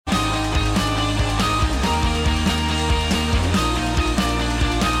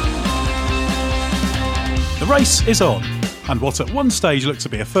race is on, and what at one stage looked to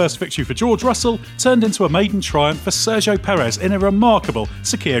be a first victory for George Russell turned into a maiden triumph for Sergio Perez in a remarkable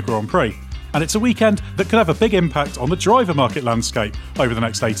Sakhir Grand Prix. And it's a weekend that could have a big impact on the driver market landscape over the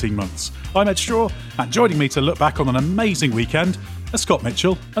next 18 months. I'm Ed Straw, and joining me to look back on an amazing weekend are Scott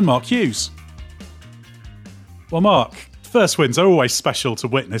Mitchell and Mark Hughes. Well, Mark, first wins are always special to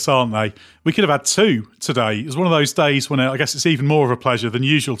witness, aren't they? We could have had two today. It was one of those days when I guess it's even more of a pleasure than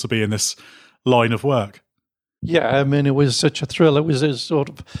usual to be in this line of work. Yeah, I mean, it was such a thrill. It was sort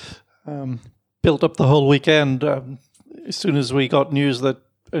of built up the whole weekend. As soon as we got news that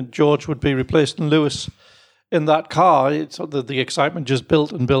George would be replacing Lewis in that car, the excitement just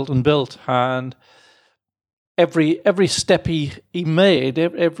built and built and built. And every step he made,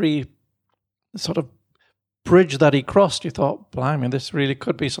 every sort of bridge that he crossed, you thought, blimey, this really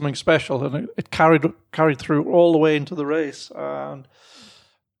could be something special. And it carried through all the way into the race. And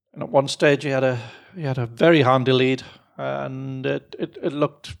at one stage, he had a very handy lead, and it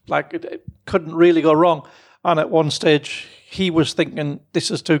looked like it couldn't really go wrong. And at one stage, he was thinking,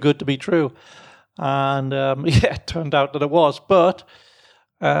 this is too good to be true. And it turned out that it was. But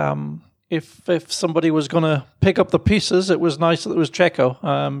if somebody was going to pick up the pieces, it was nice that it was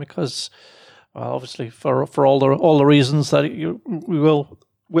Checo, because, well, obviously for all the reasons that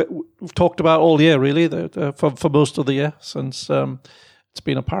we've talked about all year, really, for most of the year, since it's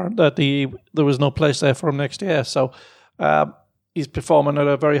been apparent that there was no place there for him next year. So he's performing at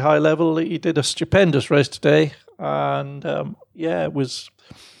a very high level. He did a stupendous race today, and it was.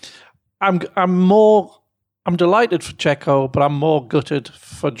 I'm delighted for Checo, but I'm more gutted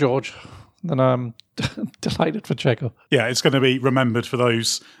for George than I'm delighted for Checo. Yeah, it's going to be remembered for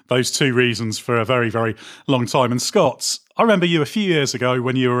those two reasons for a very, very long time. And Scott, I remember you a few years ago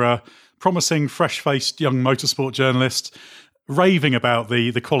when you were a promising, fresh-faced young motorsport journalist, raving about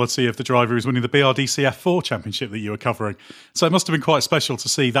the quality of the driver who was winning the BRDC F4 championship that you were covering. So it must have been quite special to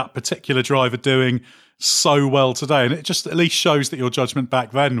see that particular driver doing so well today. And it just at least shows that your judgment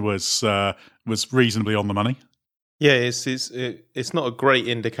back then was reasonably on the money. Yeah, it's not a great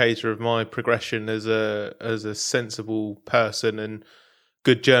indicator of my progression as a sensible person and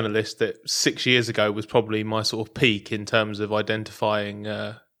good journalist that 6 years ago was probably my sort of peak in terms of identifying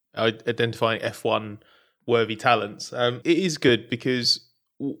F1 worthy talents. It is good because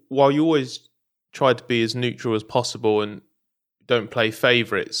while you always try to be as neutral as possible and don't play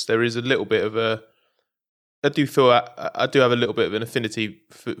favourites, there is a little bit of I do have a little bit of an affinity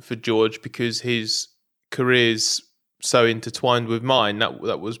for George because his career's so intertwined with mine.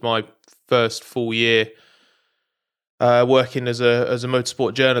 That was my first full year working as a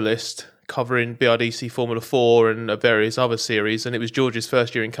motorsport journalist, covering BRDC Formula 4 and various other series, and it was George's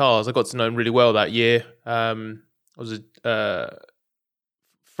first year in cars. I got to know him really well that year. I was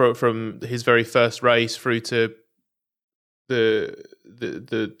from his very first race through to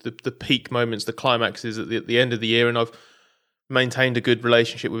the peak moments, the climaxes at the end of the year, and I've maintained a good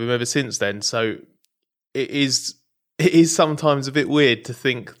relationship with him ever since then. So it is sometimes a bit weird to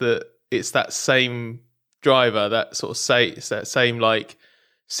think that it's that same driver, that sort of it's that same like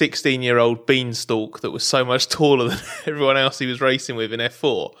 16-year-old beanstalk that was so much taller than everyone else he was racing with in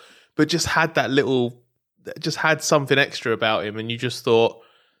F4, but just had something extra about him, and you just thought,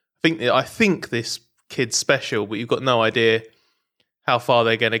 I think this kid's special, but you've got no idea how far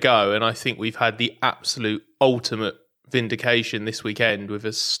they're going to go. And I think we've had the absolute ultimate vindication this weekend with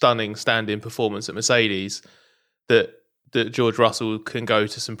a stunning stand-in performance at Mercedes that George Russell can go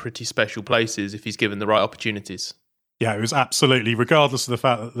to some pretty special places if he's given the right opportunities. Yeah, it was absolutely, regardless of the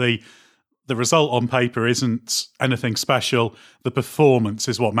fact that the result on paper isn't anything special, the performance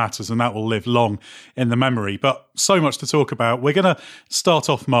is what matters, and that will live long in the memory. But so much to talk about. We're going to start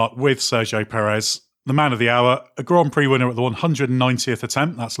off, Mark, with Sergio Perez, the man of the hour, a Grand Prix winner at the 190th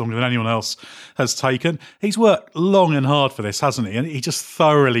attempt. That's longer than anyone else has taken. He's worked long and hard for this, hasn't he? And he just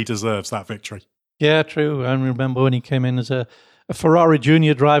thoroughly deserves that victory. Yeah, true. I remember when he came in as a Ferrari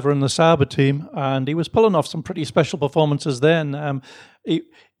junior driver in the Sauber team, and he was pulling off some pretty special performances then.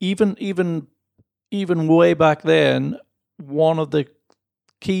 Even way back then, one of the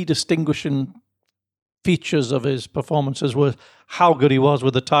key distinguishing features of his performances was how good he was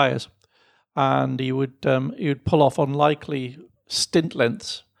with the tyres, and he would pull off unlikely stint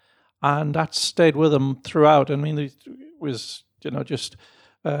lengths, and that stayed with him throughout. I mean, it was just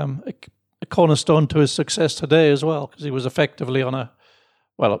a cornerstone to his success today as well, because he was effectively on a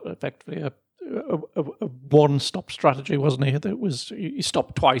one-stop strategy, wasn't he? He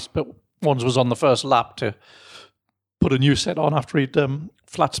stopped twice, but once was on the first lap to put a new set on after he'd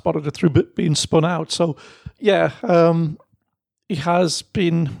flat spotted it through being spun out. So, yeah, he has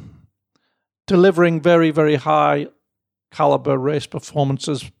been delivering very, very high caliber race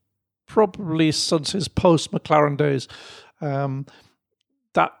performances, probably since his post-McLaren days.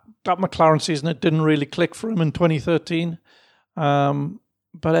 That McLaren season, it didn't really click for him in 2013.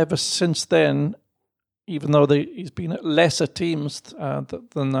 But ever since then, even though he's been at lesser teams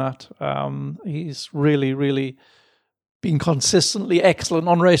than that, he's really, really been consistently excellent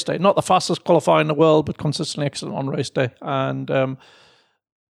on race day. Not the fastest qualifier in the world, but consistently excellent on race day. And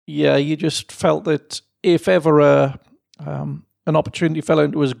you just felt that if ever an opportunity fell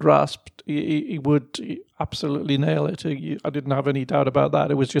into his grasp, he would absolutely nail it. I didn't have any doubt about that.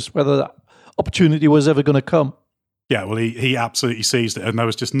 It was just whether that opportunity was ever going to come. Yeah, well, he absolutely seized it, and there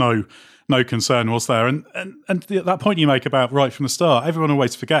was just no concern, was there? And that point you make about right from the start, everyone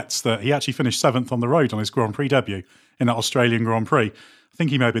always forgets that he actually finished 7th on the road on his Grand Prix debut in that Australian Grand Prix. I think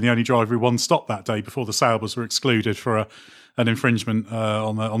he may have been the only driver who won stop that day before the Saubers were excluded for an infringement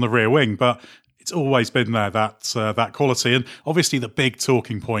on the rear wing. But it's always been there, that quality. And obviously the big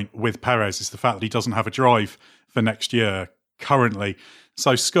talking point with Perez is the fact that he doesn't have a drive for next year currently.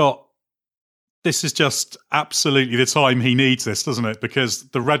 So, Scott, this is just absolutely the time he needs this, doesn't it? Because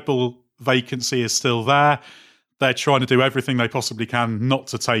the Red Bull vacancy is still there. They're trying to do everything they possibly can not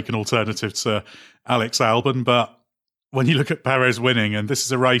to take an alternative to Alex Albon. But when you look at Perez winning, and this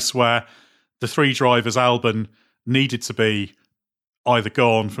is a race where the 3 drivers Albon needed to be either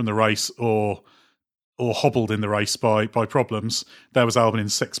gone from the race or hobbled in the race by problems, there was Albon in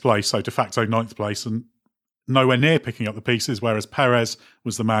 6th place, so de facto 9th place, and nowhere near picking up the pieces, whereas Perez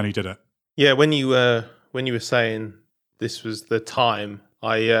was the man who did it. Yeah, when you were saying this was the time,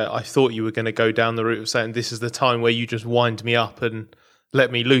 I thought you were going to go down the route of saying this is the time where you just wind me up and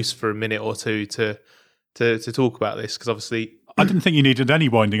let me loose for a minute or two to talk about this, because obviously I didn't think you needed any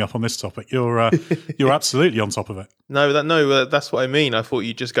winding up on this topic. You're absolutely on top of it. No, that's what I mean. I thought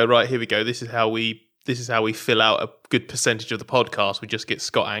you'd just go, right, here we go. This is how we fill out a good percentage of the podcast. We just get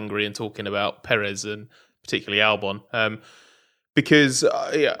Scott angry and talking about Perez and particularly Albon. Because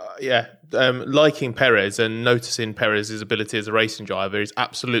liking Perez and noticing Perez's ability as a racing driver is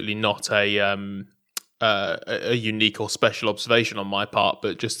absolutely not a unique or special observation on my part,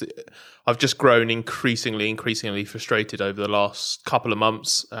 but I've just grown increasingly frustrated over the last couple of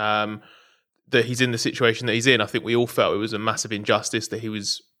months that he's in the situation that he's in. I think we all felt it was a massive injustice that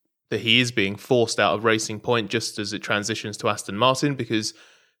he is being forced out of Racing Point just as it transitions to Aston Martin, because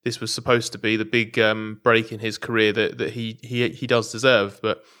this was supposed to be the big break in his career that he does deserve.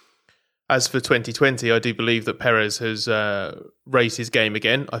 But as for 2020, I do believe that Perez has raised his game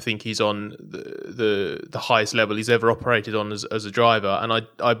again. I think he's on the highest level he's ever operated on as a driver. And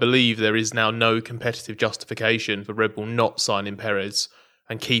I believe there is now no competitive justification for Red Bull not signing Perez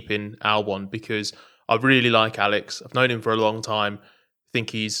and keeping Albon, because I really like Alex. I've known him for a long time. I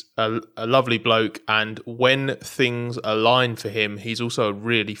think he's a lovely bloke, and when things align for him, he's also a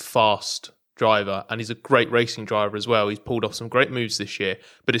really fast driver, and he's a great racing driver as well. He's pulled off some great moves this year,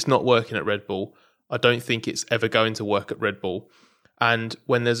 but it's not working at Red Bull. I don't think it's ever going to work at Red Bull. And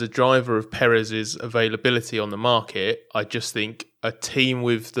when there's a driver of Perez's availability on the market, I just think a team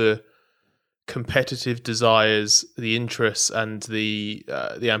with the competitive desires, the interests, and the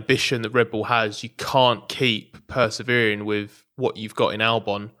ambition that Red Bull has, you can't keep persevering with what you've got in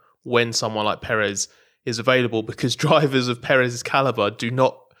Albon when someone like Perez is available, because drivers of Perez's caliber do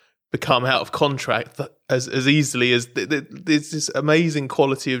not become out of contract as easily as there's this amazing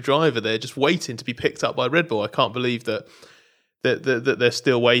quality of driver there just waiting to be picked up by Red Bull. I can't believe that they're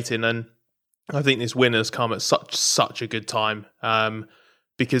still waiting, and I think this win has come at such a good time.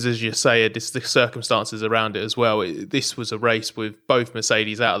 Because as you say, it's the circumstances around it as well. This was a race with both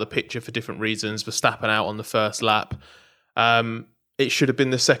Mercedes out of the picture for different reasons. Verstappen out on the first lap. It should have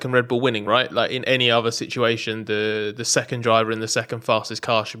been the second Red Bull winning, right? Like in any other situation, the second driver in the second fastest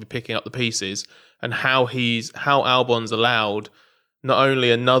car should be picking up the pieces. And how Albon's allowed not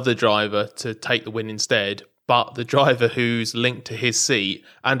only another driver to take the win instead, but the driver who's linked to his seat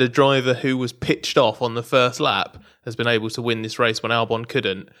and a driver who was pitched off on the first lap has been able to win this race when Albon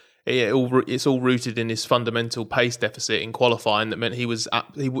couldn't. It's all rooted in his fundamental pace deficit in qualifying that meant it's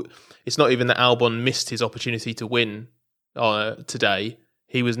not even that Albon missed his opportunity to win today.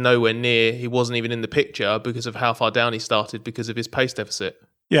 He was nowhere near. He wasn't even in the picture because of how far down he started because of his pace deficit.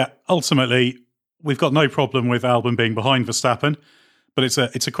 Yeah, ultimately, we've got no problem with Albon being behind Verstappen, but it's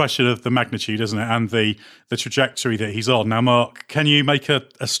a question of the magnitude, isn't it, and the trajectory that he's on. Now, Mark, can you make a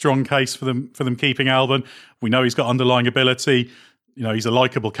strong case for them keeping Albon? We know he's got underlying ability. You know, he's a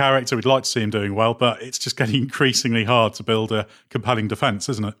likeable character. We'd like to see him doing well, but it's just getting increasingly hard to build a compelling defence,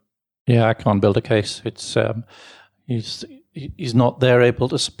 isn't it? Yeah, I can't build a case. It's he's not there able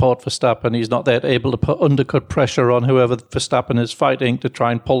to support Verstappen. He's not there able to undercut pressure on whoever Verstappen is fighting to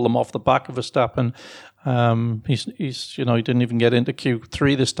try and pull them off the back of Verstappen. He's he didn't even get into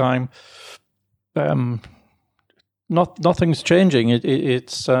Q3 this time. Nothing's changing.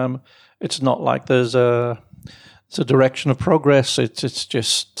 It's not like there's a direction of progress. It's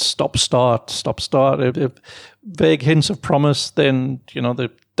just stop start. If vague hints of promise, then they're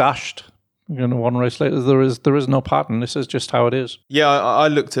dashed. One race later, there is no pattern. This is just how it is. Yeah, I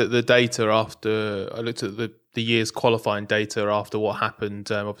looked at the data after. I looked at the year's qualifying data after what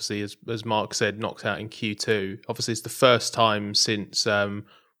happened. Obviously, as Mark said, knocked out in Q2. Obviously, it's the first time since it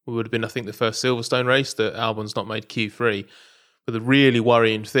would have been, I think, the first Silverstone race that Albon's not made Q3. But the really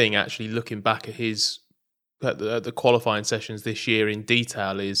worrying thing, actually looking back at the qualifying sessions this year in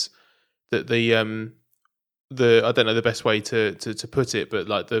detail, is that the I don't know the best way to put it, but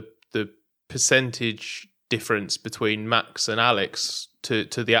like the percentage difference between Max and Alex to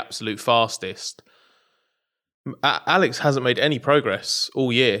the absolute fastest. Alex hasn't made any progress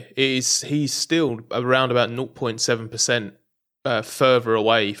all year. He's still around about 0.7% further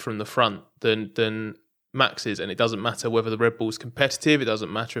away from the front than Max is, and it doesn't matter whether the Red Bull's competitive. It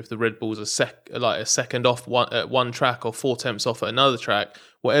doesn't matter if the Red Bull's a second off at one track or 4/10 off at another track.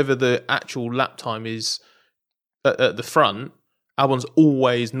 Whatever the actual lap time is at the front, Albon's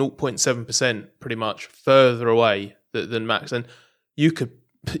always 0.7% pretty much further away than Max, and you can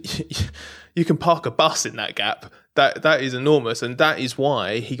park a bus in that gap. That is enormous, and that is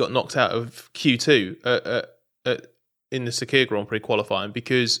why he got knocked out of Q2 in the Sakhir Grand Prix qualifying,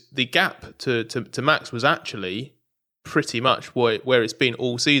 because the gap to Max was actually pretty much where it's been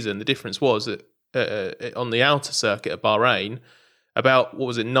all season. The difference was that on the outer circuit at Bahrain, about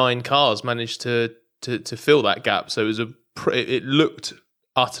 9 cars managed to fill that gap. So it looked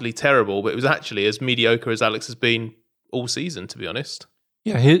utterly terrible, but it was actually as mediocre as Alex has been all season, to be honest.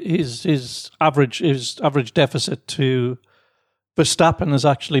 Yeah, his average deficit to Verstappen is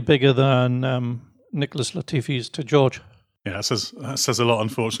actually bigger than Nicholas Latifi's to George. Yeah, that says a lot,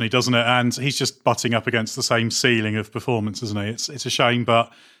 unfortunately, doesn't it? And he's just butting up against the same ceiling of performance, isn't he? It's a shame,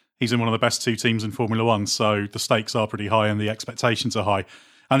 but he's in one of the best 2 teams in Formula One, so the stakes are pretty high and the expectations are high.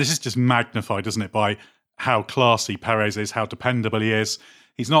 And this is just magnified, isn't it, by how classy Perez is, how dependable he is.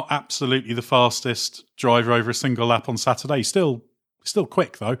 He's not absolutely the fastest driver over a single lap on Saturday. Still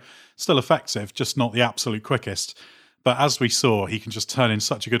quick, though. Still effective, just not the absolute quickest. But as we saw, he can just turn in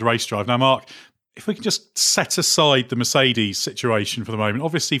such a good race drive. Now, Mark, if we can just set aside the Mercedes situation for the moment,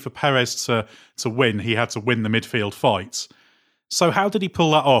 obviously for Perez to win, he had to win the midfield fight. So how did he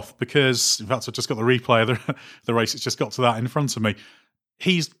pull that off? Because, in fact, I've just got the replay of the race. It's just got to that in front of me.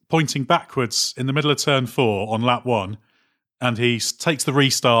 He's pointing backwards in the middle of turn 4 on lap 1, and he takes the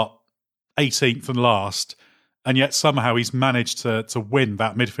restart 18th and last, and yet somehow he's managed to win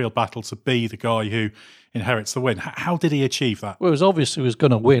that midfield battle, to be the guy who inherits the win. How did he achieve that? Well, it was obvious he was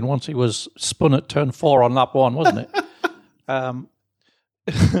going to win once he was spun at turn 4 on lap 1, wasn't it?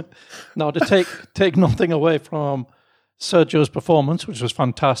 Now, to take nothing away from Sergio's performance, which was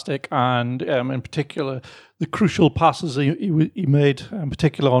fantastic, and in particular the crucial passes he made, in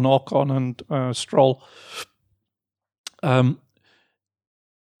particular on Ocon and Stroll.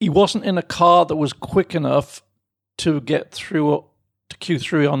 He wasn't in a car that was quick enough to get through to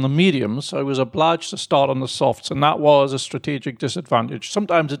Q3 on the mediums, so he was obliged to start on the softs, and that was a strategic disadvantage.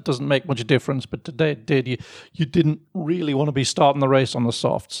 Sometimes it doesn't make much difference, but today it did. You didn't really want to be starting the race on the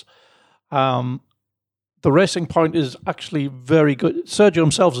softs. The Racing Point is actually very good. Sergio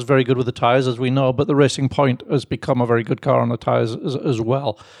himself is very good with the tyres, as we know, but the Racing Point has become a very good car on the tyres as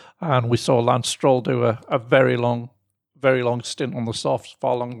well. And we saw Lance Stroll do a very long stint on the softs,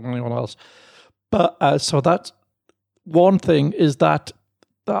 far longer than anyone else. But so that's one thing, is that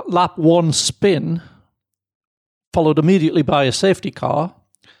lap 1 spin, followed immediately by a safety car,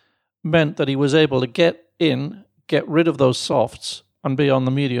 meant that he was able to get rid of those softs and be on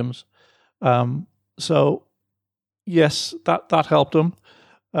the mediums. So, yes, that helped him.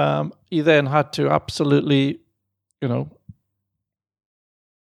 He then had to absolutely,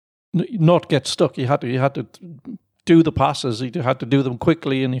 not get stuck. He had to do the passes. He had to do them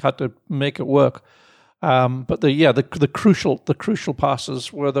quickly, and he had to make it work. But the crucial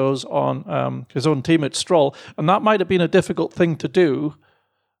passes were those on his own teammate Stroll, and that might have been a difficult thing to do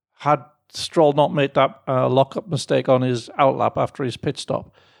had Stroll not made that lock-up mistake on his outlap after his pit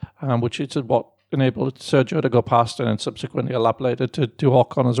stop, which is what enabled Sergio to go past, and subsequently a lap later to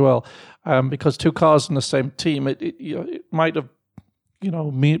Ocon as well. Because 2 cars in the same team, it might have,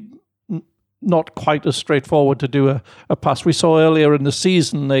 not quite as straightforward to do a pass. We saw earlier in the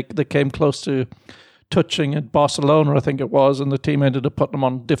season they came close to touching at Barcelona, I think it was, and the team ended up putting them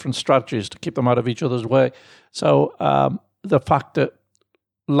on different strategies to keep them out of each other's way. So the fact that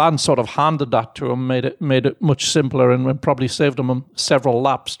Lance sort of handed that to him made it much simpler, and probably saved him several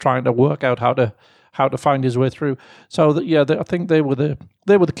laps trying to work out how to find his way through. So I think they were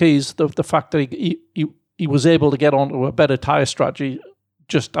the keys. The fact that he was able to get onto a better tyre strategy,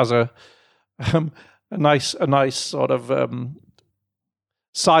 just as a nice sort of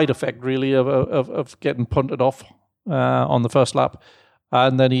side effect, really, of getting punted off on the first lap.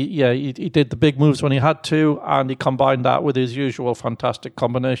 And then he did the big moves when he had to, and he combined that with his usual fantastic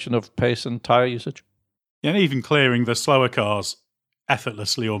combination of pace and tyre usage. Yeah, and even clearing the slower cars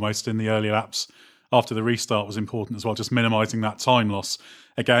effortlessly almost in the early laps after the restart was important as well, just minimising that time loss.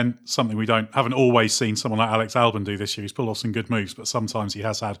 Again, something we haven't always seen someone like Alex Albon do this year. He's pulled off some good moves, but sometimes he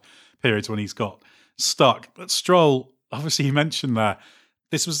has had periods when he's got stuck. But Stroll, obviously you mentioned there,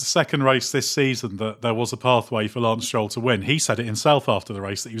 this was the second race this season that there was a pathway for Lance Stroll to win. He said it himself after the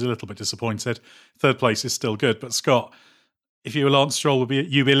race that he was a little bit disappointed. Third place is still good. But Scott, if you were Lance Stroll,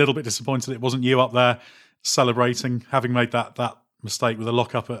 you'd be a little bit disappointed it wasn't you up there celebrating, having made that mistake with a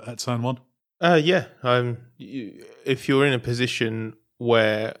lock-up at turn one? Yeah. If you're in a position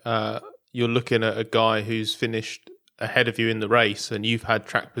where you're looking at a guy who's finished ahead of you in the race and you've had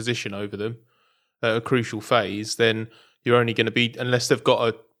track position over them at a crucial phase, then you're only going to be, unless they've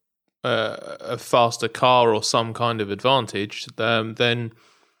got a faster car or some kind of advantage, then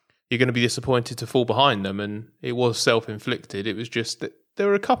you're going to be disappointed to fall behind them. And it was self-inflicted. It was just that there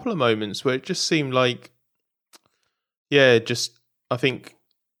were a couple of moments where it just seemed like, I think,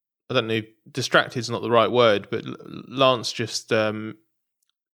 I don't know, distracted is not the right word, but Lance just a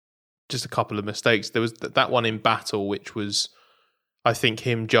couple of mistakes. There was that one in battle, which was, I think,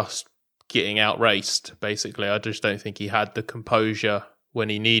 him just getting outraced, basically. I just don't think he had the composure when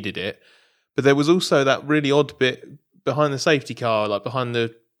he needed it. But there was also that really odd bit behind the safety car, like behind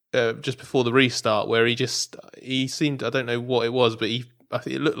the just before the restart, where he seemed, I don't know what it was, but I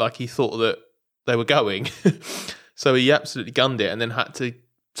think it looked like he thought that they were going. So he absolutely gunned it and then had to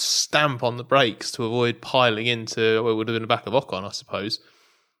stamp on the brakes to avoid piling into what would have been the back of Ocon, I suppose.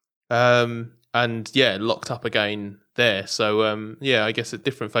 And locked up again there. So I guess at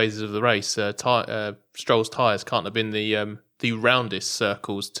different phases of the race, Stroll's tyres can't have been the roundest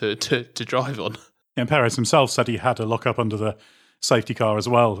circles to drive on. And Perez himself said he had a lock up under the safety car as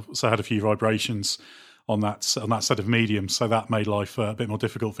well, so had a few vibrations on that set of mediums. So that made life a bit more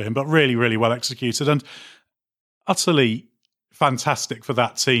difficult for him. But really, really well executed and utterly fantastic for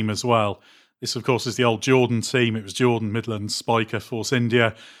that team as well. This, of course, is the old Jordan team. It was Jordan, Midland, Spiker, Force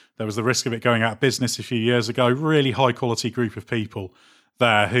India. There was the risk of it going out of business a few years ago. Really high-quality group of people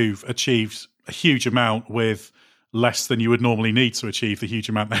there who've achieved a huge amount with less than you would normally need to achieve the huge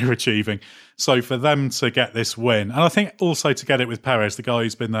amount they were achieving. So for them to get this win, and I think also to get it with Perez, the guy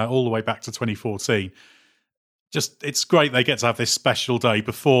who's been there all the way back to 2014, it's great they get to have this special day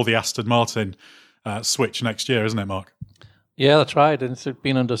before the Aston Martin switch next year, isn't it, Mark? Yeah, that's right. And it's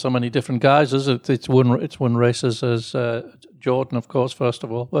been under so many different guises. It's won races as Jordan, of course, first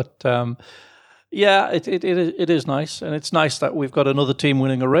of all. But it is nice, and it's nice that we've got another team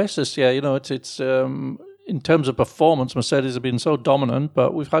winning a race this year. You know, it's in terms of performance, Mercedes have been so dominant,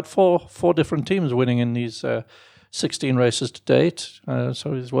 but we've had four different teams winning in these 16 races to date.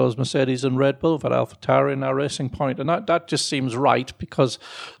 So as well as Mercedes and Red Bull, we've had AlphaTauri and now Racing Point, and that just seems right because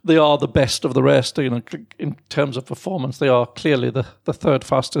they are the best of the rest. You know, in terms of performance, they are clearly the third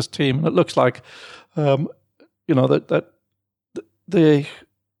fastest team, and it looks like that they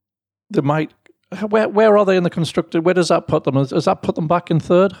might. Where are they in the constructor? Where does that put them? Does that put them back in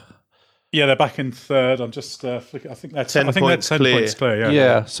third? Yeah, they're back in third. I'm just flicking. I think they're 10 points clear.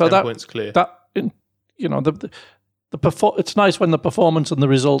 Yeah. So 10 points clear. It's nice when the performance and the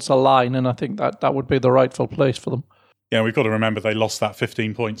results align, and I think that would be the rightful place for them. Yeah, we've got to remember they lost that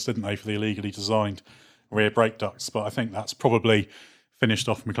 15 points, didn't they, for the illegally designed rear brake ducts. But I think that's probably finished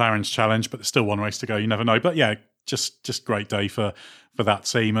off McLaren's challenge, but there's still one race to go. You never know. But yeah, just great day for that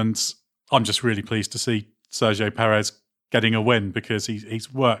team. And I'm just really pleased to see Sergio Perez getting a win because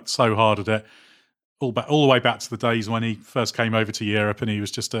he's worked so hard at it all the way back to the days when he first came over to Europe and he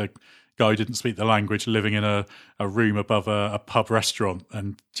was just a guy who didn't speak the language, living in a room above a pub restaurant,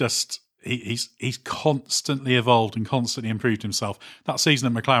 and just he's constantly evolved and constantly improved himself. That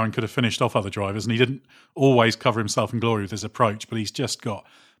season at McLaren could have finished off other drivers, and he didn't always cover himself in glory with his approach, but he's just got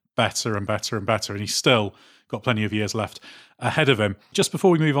better and better and better, and he's still got plenty of years left ahead of him. Just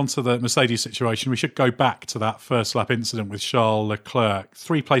before we move on to the Mercedes situation, we should go back to that first lap incident with Charles Leclerc.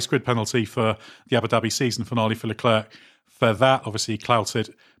 3-place grid penalty for the Abu Dhabi season finale for Leclerc. For that, obviously, he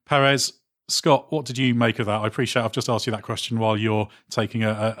clouted Perez. Scott, what did you make of that? I appreciate I've just asked you that question while you're taking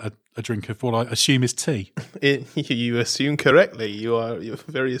a drink of what I assume is tea. You assume correctly. You're a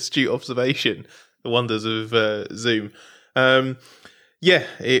very astute observation. The wonders of Zoom.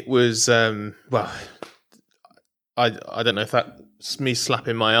 It was, I don't know if that's me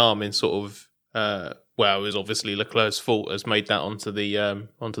slapping my arm in sort of, it was obviously Leclerc's fault has made that onto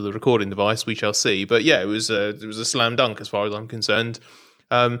the recording device. We shall see. But yeah, it was a slam dunk as far as I'm concerned.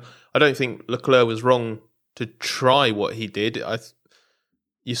 I don't think Leclerc was wrong to try what he did.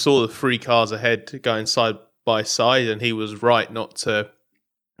 You saw the 3 cars ahead going side by side, and he was right not to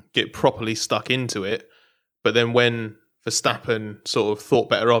get properly stuck into it. But then when Verstappen sort of thought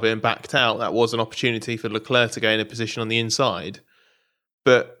better of it and backed out, that was an opportunity for Leclerc to gain a position on the inside.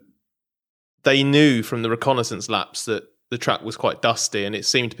 But they knew from the reconnaissance laps that the track was quite dusty, and it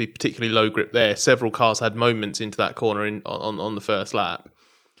seemed to be particularly low grip there. Several cars had moments into that corner on the first lap.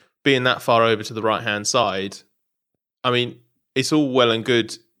 Being that far over to the right-hand side, I mean, it's all well and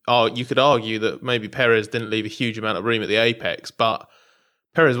good. You could argue that maybe Perez didn't leave a huge amount of room at the apex, but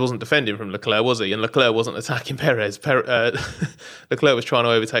Perez wasn't defending from Leclerc, was he? And Leclerc wasn't attacking Perez. Leclerc was trying to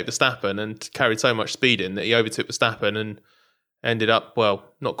overtake Verstappen and carried so much speed in that he overtook Verstappen and ended up,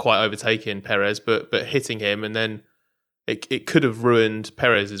 not quite overtaking Perez, but hitting him, and then it could have ruined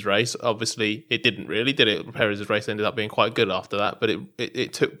Perez's race. Obviously, it didn't really, did it? Perez's race ended up being quite good after that, but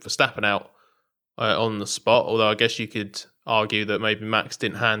it took Verstappen out on the spot, although I guess you could argue that maybe Max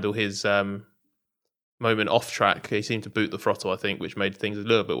didn't handle his moment off track. He seemed to boot the throttle, I think, which made things a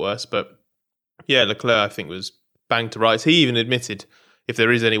little bit worse. But yeah, Leclerc, I think, was banged to rights. He even admitted if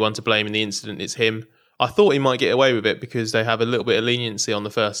there is anyone to blame in the incident, it's him. I thought he might get away with it because they have a little bit of leniency on the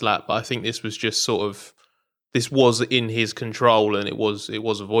first lap, but I think this was just sort of, this was in his control and it was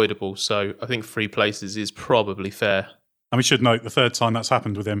avoidable. So I think 3 places is probably fair. And we should note the third time that's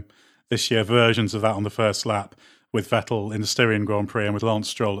happened with him this year, versions of that on the first lap with Vettel in the Styrian Grand Prix and with Lance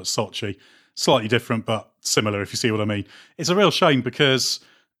Stroll at Sochi. Slightly different, but similar, if you see what I mean. It's a real shame because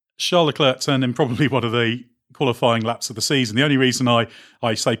Charles Leclerc turned in probably one of the qualifying laps of the season. The only reason I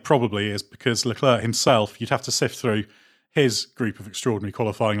say probably is because Leclerc himself, you'd have to sift through his group of extraordinary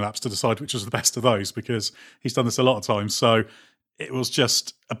qualifying laps to decide which was the best of those, because he's done this a lot of times. So it was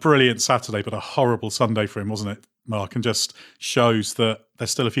just a brilliant Saturday, but a horrible Sunday for him, wasn't it, Mark? And just shows that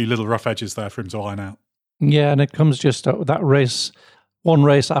there's still a few little rough edges there for him to iron out. Yeah, and it comes just that race, one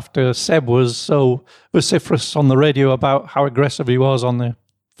race after Seb was so vociferous on the radio about how aggressive he was on the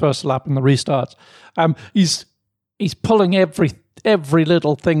first lap in the restarts. He's pulling every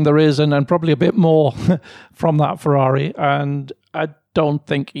little thing there is, and probably a bit more from that Ferrari. And I don't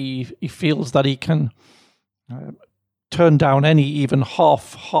think he feels that he can turn down any even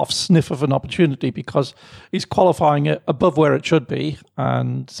half sniff of an opportunity, because he's qualifying it above where it should be,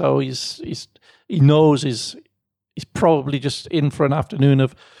 and so he knows he's probably just in for an afternoon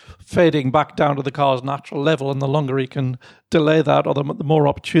of fading back down to the car's natural level, and the longer he can delay that, or the more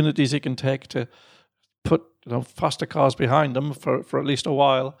opportunities he can take to put faster cars behind them for at least a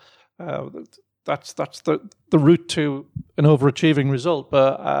while, that's the route to an overachieving result.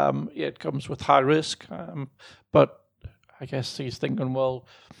 But it comes with high risk. But I guess he's thinking, well,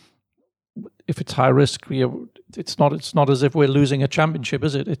 if it's high risk, it's not as if we're losing a championship,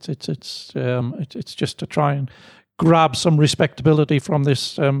 is it? It's just to try and grab some respectability from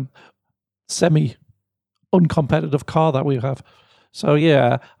this semi-uncompetitive car that we have. So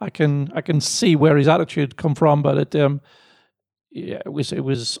yeah, I can see where his attitude come from, but it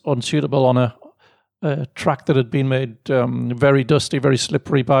was unsuitable on a track that had been made very dusty, very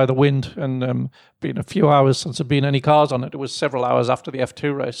slippery by the wind, and been a few hours since there'd been any cars on it. It was several hours after the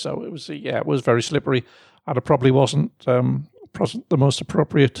F2 race, so it was very slippery, and it probably wasn't the most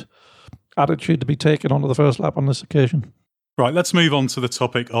appropriate attitude to be taken onto the first lap on this occasion. Right, let's move on to the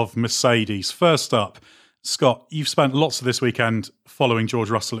topic of Mercedes. First up, Scott, you've spent lots of this weekend following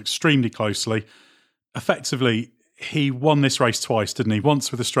George Russell extremely closely. Effectively, he won this race twice, didn't he?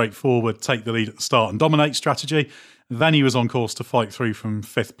 Once with a straightforward take the lead at the start and dominate strategy. Then he was on course to fight through from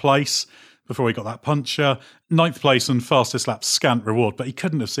 5th place before he got that puncture. 9th place and fastest lap, scant reward, but he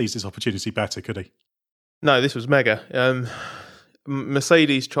couldn't have seized his opportunity better, could he? No, this was mega.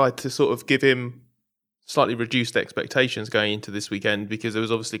 Mercedes tried to sort of give him slightly reduced expectations going into this weekend, because there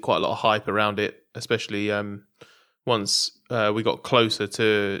was obviously quite a lot of hype around it, especially once we got closer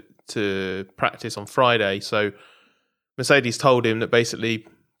to practice on Friday. So Mercedes told him that basically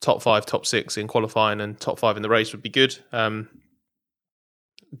top 5, top 6 in qualifying and top 5 in the race would be good.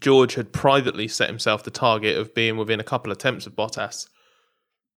 George had privately set himself the target of being within a couple of attempts of Bottas.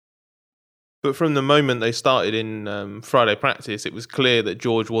 But from the moment they started in Friday practice, it was clear that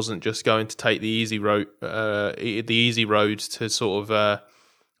George wasn't just going to take the easy road to sort of,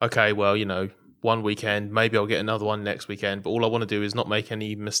 okay, well, one weekend, maybe I'll get another one next weekend, but all I want to do is not make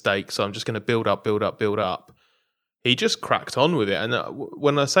any mistakes, so I'm just going to build up. He just cracked on with it. And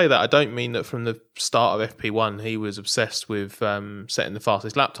when I say that, I don't mean that from the start of FP1 he was obsessed with setting the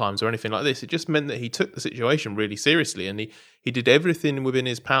fastest lap times or anything like this. It just meant that he took the situation really seriously, and he did everything within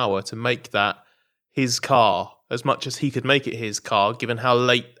his power to make that his car as much as he could make it his car, given how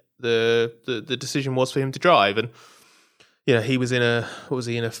late the decision was for him to drive. And he was in a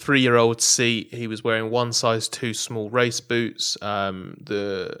 3-year-old seat. He was wearing one size too small race boots.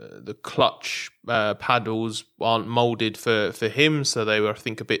 The clutch paddles aren't molded for him, so they were, I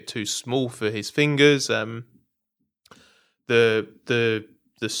think, a bit too small for his fingers. The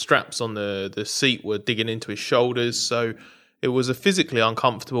straps on the seat were digging into his shoulders, so it was a physically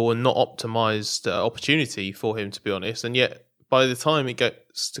uncomfortable and not optimized opportunity for him, to be honest. And yet, by the time it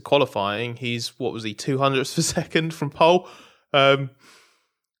gets to qualifying, he's, 200ths of a second from pole. And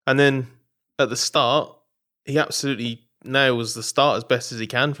then at the start, he absolutely nails the start as best as he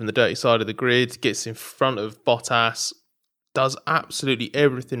can from the dirty side of the grid, gets in front of Bottas, does absolutely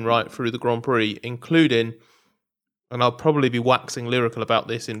everything right through the Grand Prix, including, and I'll probably be waxing lyrical about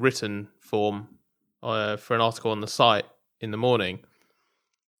this in written form for an article on the site in the morning,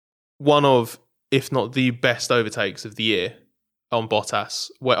 one of, if not the best overtakes of the year on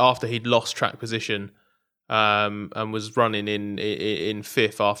Bottas, where after he'd lost track position and was running in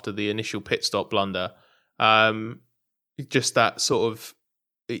fifth after the initial pit stop blunder. Just that sort of,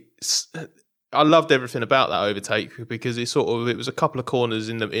 I loved everything about that overtake because it was a couple of corners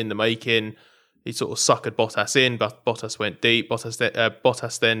in the making. He sort of suckered Bottas in, but Bottas went deep.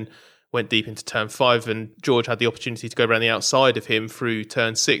 Bottas then went deep into turn 5, and George had the opportunity to go around the outside of him through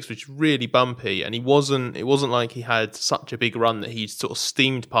turn 6, which is really bumpy. And it wasn't like he had such a big run that he sort of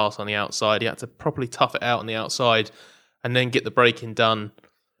steamed past on the outside. He had to properly tough it out on the outside and then get the braking done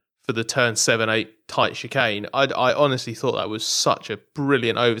for the turn 7, 8 tight chicane. I honestly thought that was such a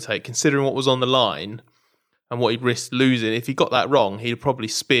brilliant overtake, considering what was on the line and what he'd risked losing. If he got that wrong, he'd have probably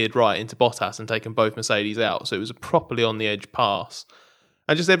speared right into Bottas and taken both Mercedes out. So it was a properly on the edge pass.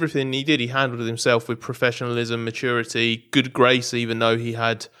 And just everything he did, he handled himself with professionalism, maturity, good grace, even though he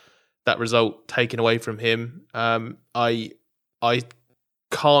had that result taken away from him. I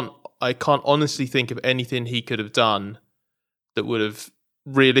can't honestly think of anything he could have done that would have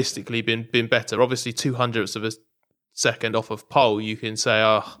realistically been better. Obviously, 200ths of a second off of pole, you can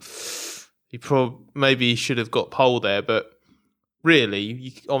say, maybe he should have got pole there, but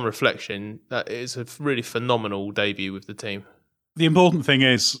really, on reflection, that is a really phenomenal debut with the team. The important thing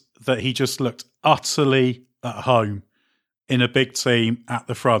is that he just looked utterly at home in a big team at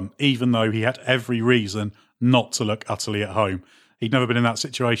the front, even though he had every reason not to look utterly at home. He'd never been in that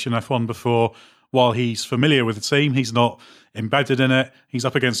situation F1 before. While he's familiar with the team, he's not embedded in it. He's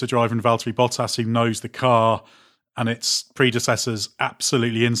up against a driver in Valtteri Bottas who knows the car and its predecessors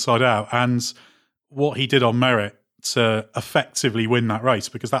absolutely inside out. And what he did on merit to effectively win that race,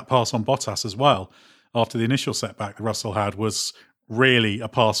 because that pass on Bottas as well, after the initial setback that Russell had, was really a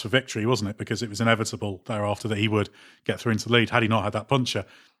pass for victory, wasn't it? Because it was inevitable thereafter that he would get through into the lead had he not had that puncher.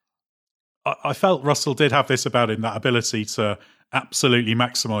 I felt Russell did have this about him, that ability to absolutely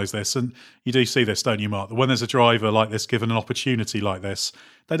maximise this. And you do see this, don't you, Mark? That when there's a driver like this given an opportunity like this,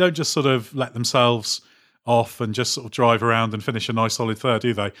 they don't just sort of let themselves off and just sort of drive around and finish a nice solid third,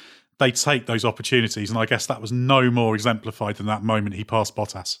 do they? They take those opportunities. And I guess that was no more exemplified than that moment he passed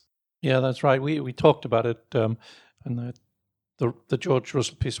Bottas. Yeah, that's right. We talked about it in the George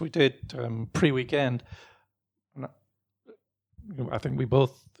Russell piece we did pre-weekend. I think we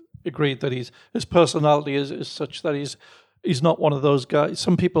both agreed that his personality is such that he's not one of those guys.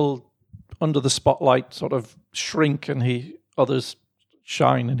 Some people under the spotlight sort of shrink, and others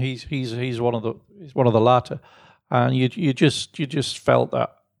shine, and he's one of the latter. And you just felt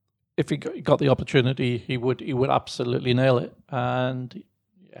that if he got the opportunity, he would absolutely nail it. And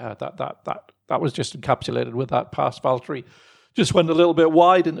yeah, that was just encapsulated with that pass. Valtteri just went a little bit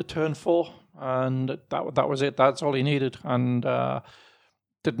wide into turn 4, and that was it. That's all he needed, and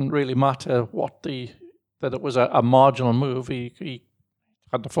didn't really matter that it was a marginal move. He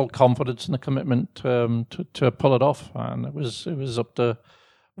had the full confidence and the commitment to pull it off, and it was up to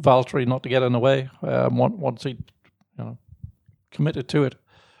Valtteri not to get in the way once he committed to it.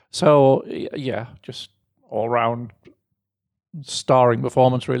 So yeah, just all round starring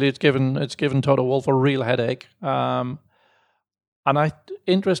performance. Really, it's given Toto Wolff a real headache. And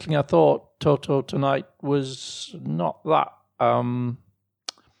interestingly, I thought Toto tonight was not that.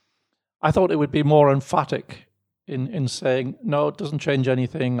 I thought it would be more emphatic in saying, no, it doesn't change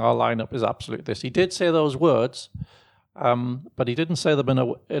anything. Our lineup is absolute this. He did say those words, but he didn't say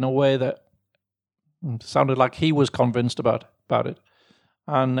them in a way that sounded like he was convinced about it.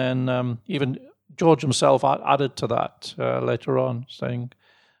 And then even George himself added to that later on, saying,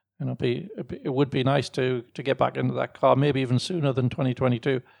 it would be nice to get back into that car, maybe even sooner than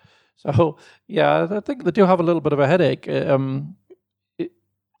 2022. So, yeah, I think they do have a little bit of a headache.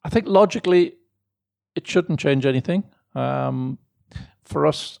 I think logically, it shouldn't change anything. For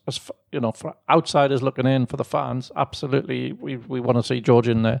us, for outsiders looking in, for the fans, absolutely, we want to see George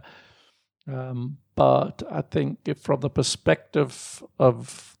in there. But I think from the perspective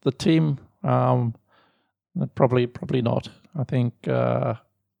of the team, probably not. I think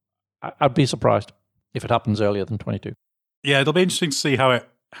I'd be surprised if it happens earlier than 22. Yeah, it'll be interesting to see how it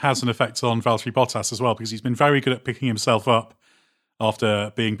has an effect on Valtteri Bottas as well, because he's been very good at picking himself up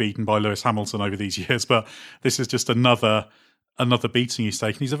after being beaten by Lewis Hamilton over these years. But this is just another beating he's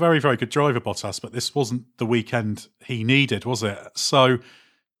taken. He's a very, very good driver, Bottas, but this wasn't the weekend he needed, was it? So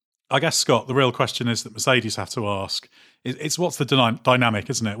I guess, Scott, the real question is that Mercedes have to ask, it's what's the dynamic,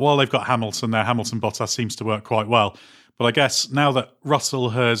 isn't it? While they've got Hamilton there, Hamilton-Bottas seems to work quite well. But I guess now that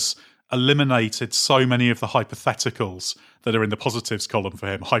Russell has eliminated so many of the hypotheticals that are in the positives column for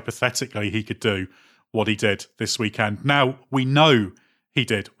him, hypothetically he could do what he did this weekend. Now we know he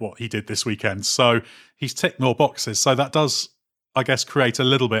did what he did this weekend, so he's ticked more boxes. So that does, I guess, create a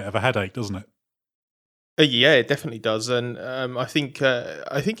little bit of a headache, doesn't it? Yeah, it definitely does, and I think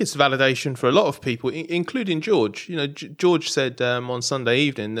it's validation for a lot of people, including George. George said on Sunday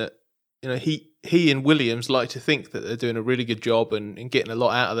evening that he and Williams like to think that they're doing a really good job and getting a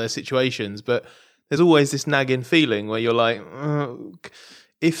lot out of their situations, but there's always this nagging feeling where you're like,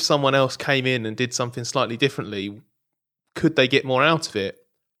 if someone else came in and did something slightly differently, could they get more out of it?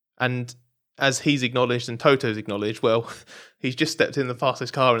 And as he's acknowledged and Toto's acknowledged, well, he's just stepped in the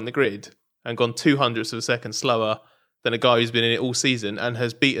fastest car in the grid and gone 0.02 of a second slower than a guy who's been in it all season and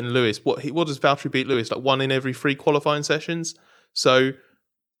has beaten Lewis. What does Valtteri beat Lewis? Like 1 in every 3 qualifying sessions? So,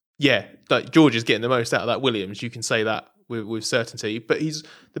 yeah, like George is getting the most out of that Williams. You can say that with certainty. But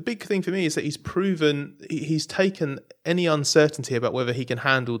the big thing for me is that he's taken any uncertainty about whether he can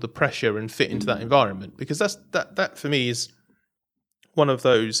handle the pressure and fit into that environment. Because that for me is one of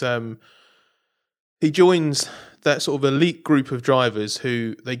those... he joins that sort of elite group of drivers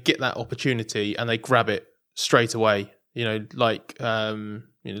who they get that opportunity and they grab it straight away.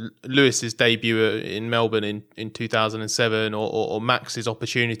 Lewis's debut in Melbourne in 2007, or Max's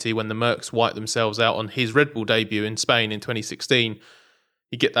opportunity when the Mercs wiped themselves out on his Red Bull debut in Spain in 2016.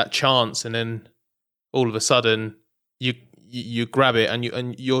 You get that chance, and then all of a sudden you grab it, and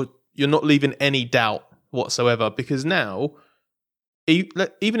you're not leaving any doubt whatsoever, because now,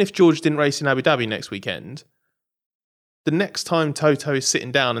 even if George didn't race in Abu Dhabi next weekend, the next time Toto is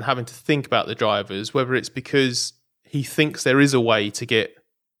sitting down and having to think about the drivers, whether it's because he thinks there is a way to get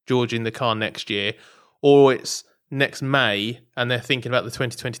George in the car next year, or it's next May and they're thinking about the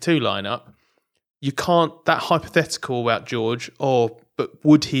 2022 lineup, you can't, that hypothetical about George, but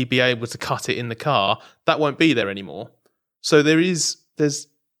would he be able to cut it in the car, that won't be there anymore. So he's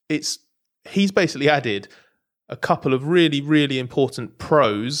basically added a couple of really, really important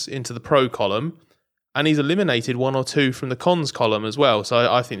pros into the pro column, and he's eliminated 1 or 2 from the cons column as well. So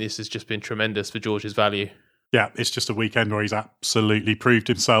I think this has just been tremendous for George's value. Yeah, it's just a weekend where he's absolutely proved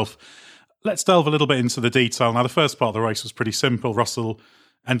himself. Let's delve a little bit into the detail. Now, the first part of the race was pretty simple. Russell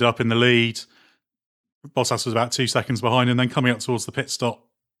ended up in the lead. Bottas was about 2 seconds behind, and then coming up towards the pit stop,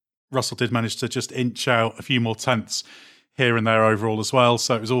 Russell did manage to just inch out a few more tenths here and there overall as well.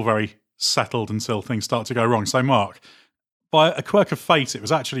 So it was all very settled until things started to go wrong. So, Mark, by a quirk of fate, it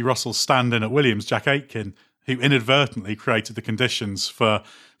was actually Russell's stand-in at Williams, Jack Aitken, who inadvertently created the conditions for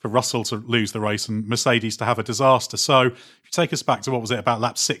Russell to lose the race and Mercedes to have a disaster. So if you take us back to, what was it, about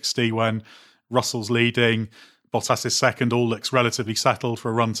lap 60 when Russell's leading, Bottas is second, all looks relatively settled for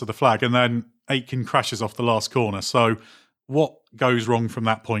a run to the flag, and then Aitken crashes off the last corner. So what goes wrong from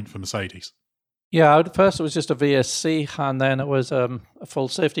that point for Mercedes? Yeah, at first it was just a VSC, and then it was a full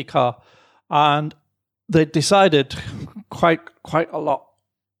safety car. And they decided quite a lot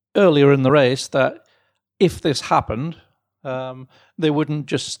earlier in the race that if this happened, they wouldn't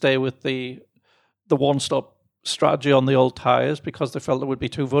just stay with the one-stop strategy on the old tyres, because they felt they would be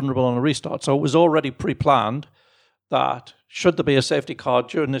too vulnerable on a restart. So it was already pre-planned that should there be a safety car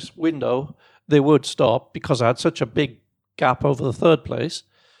during this window, they would stop, because I had such a big gap over the third place.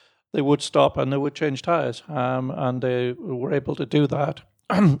 They would stop and they would change tyres, and they were able to do that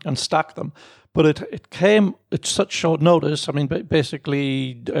and stack them. But it came at such short notice. I mean,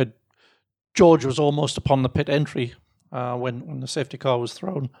 basically George was almost upon the pit entry when the safety car was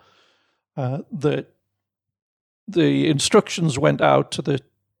thrown. The instructions went out to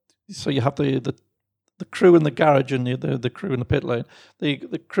so you have the crew in the garage and the crew in the pit lane.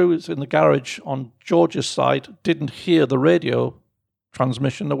 The crews in the garage on George's side didn't hear the radio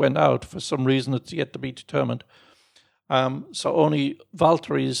transmission that went out for some reason that's yet to be determined. So only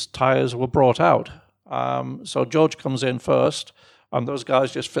Valtteri's tyres were brought out. So George comes in first, and those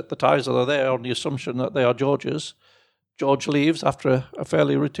guys just fit the tyres that are there on the assumption that they are George's. George leaves after a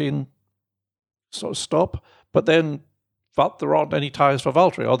fairly routine sort of stop, but then there aren't any tyres for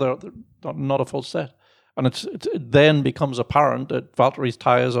Valtteri, or they're not a full set. And it then becomes apparent that Valtteri's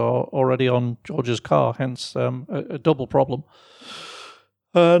tyres are already on George's car, hence a double problem.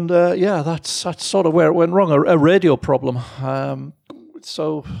 And that's sort of where it went wrong, a radio problem.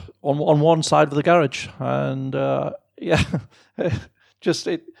 So on one side of the garage, and just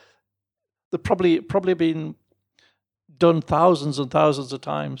they've probably been done thousands and thousands of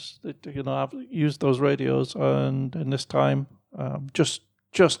times. I've used those radios, and in this time, just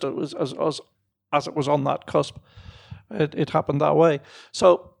it was as it was on that cusp, it happened that way.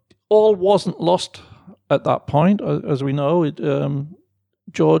 So all wasn't lost at that point, as we know.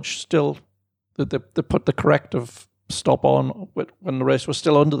 George still they put the corrective stop on when the race was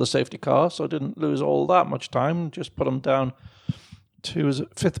still under the safety car, so didn't lose all that much time. Just put him down to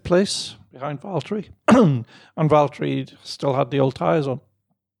fifth place behind Valtteri, and Valtteri still had the old tyres on.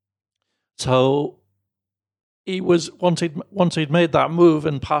 So he was once he'd made that move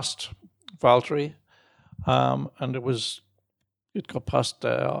and passed Valtteri, and it got past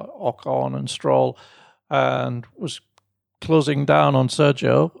Ocon and Stroll, and was closing down on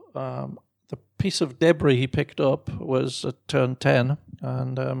Sergio. The piece of debris he picked up was at turn 10,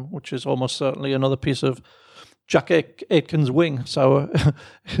 and which is almost certainly another piece of Jack Aitken's wing. So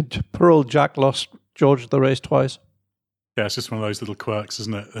poor old Jack lost George the race twice. Yeah, it's just one of those little quirks,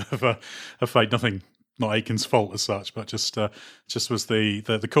 isn't it, of fate. Nothing, not Aitken's fault as such, but just was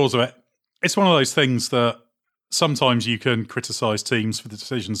the cause of it. It's one of those things that sometimes you can criticise teams for the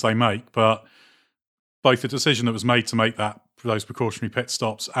decisions they make, but both the decision that was made to make those precautionary pit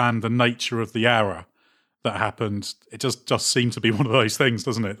stops and the nature of the error that happened, it just seemed to be one of those things,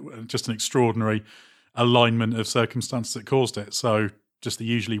 doesn't it? Just an extraordinary alignment of circumstances that caused it. So just the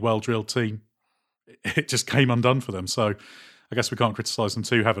usually well-drilled team, it just came undone for them. So I guess we can't criticise them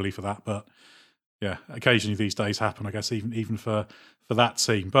too heavily for that. But yeah, occasionally these days happen, I guess, even for that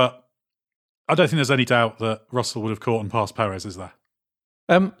team. But I don't think there's any doubt that Russell would have caught and passed Perez, is there?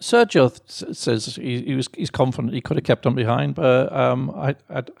 Sergio says he's confident he could have kept him behind, but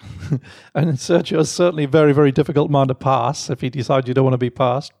and Sergio's certainly a very, very difficult man to pass if he decides you don't want to be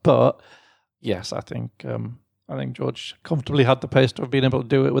passed. But yes, I think George comfortably had the pace to have been able to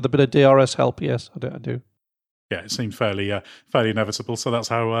do it with a bit of DRS help. Yes, I do. Yeah, it seemed fairly inevitable. So that's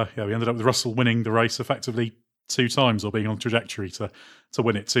how we ended up with Russell winning the race effectively 2 times, or being on trajectory to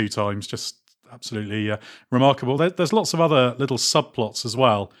win it 2 times. Just absolutely remarkable. There's lots of other little subplots as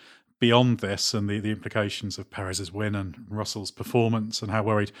well beyond this, and the implications of Perez's win and Russell's performance and how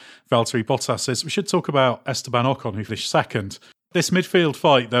worried Valtteri Bottas is. We should talk about Esteban Ocon, who finished second. This midfield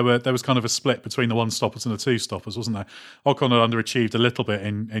fight, there was kind of a split between the 1-stoppers and the 2-stoppers, wasn't there? Ocon had underachieved a little bit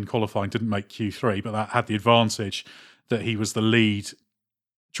in qualifying, didn't make Q3, but that had the advantage that he was the lead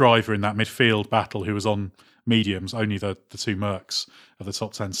driver in that midfield battle who was on mediums. Only the 2 Mercs of the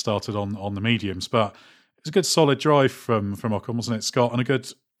top 10 started on the mediums, but it was a good solid drive from Ocon, wasn't it, Scott? And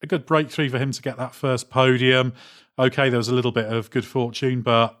a good breakthrough for him to get that first podium. Okay, there was a little bit of good fortune,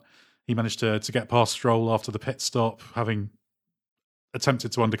 but he managed to get past Stroll after the pit stop, having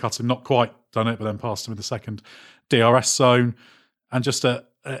attempted to undercut him, not quite done it, but then passed him in the second DRS zone. And just an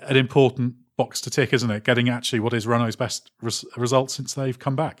important box to tick, isn't it? Getting actually what is Renault's best result since they've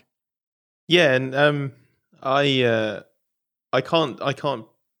come back. Yeah, and I can't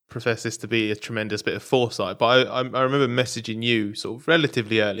profess this to be a tremendous bit of foresight, but I remember messaging you sort of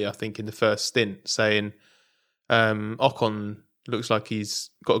relatively early, I think, in the first stint, saying Ocon looks like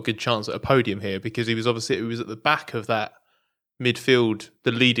he's got a good chance at a podium here, because he was at the back of that midfield,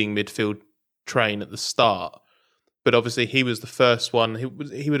 the leading midfield train at the start. But obviously he was the first one.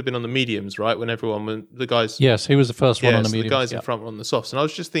 He would have been on the mediums, right? When the guys... Yes, he was the first one on the mediums. The guys in front were on the softs. And I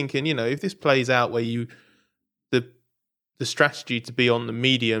was just thinking, if this plays out where the strategy to be on the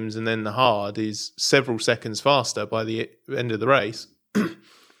mediums and then the hard is several seconds faster by the end of the race,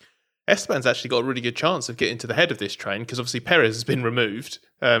 Esteban's actually got a really good chance of getting to the head of this train, because obviously Perez has been removed.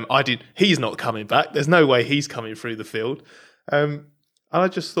 He's not coming back. There's no way he's coming through the field. And I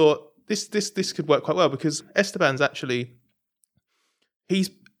just thought this could work quite well, because Esteban's actually,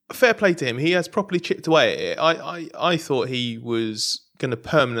 fair play to him. He has properly chipped away at it. I thought he was going to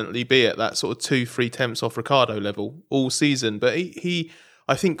permanently be at that sort of 2-3 tenths off Ricciardo level all season. But I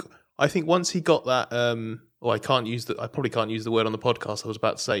think once he got that, I probably can't use the word on the podcast. I was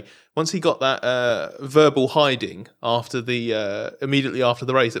about to say, once he got that verbal hiding immediately after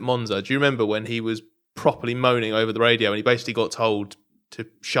the race at Monza. Do you remember when he was properly moaning over the radio and he basically got told to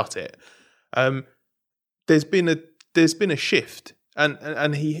shut it? There's been a shift.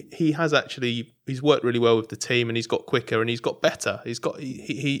 And he's worked really well with the team, and he's got quicker and he's got better.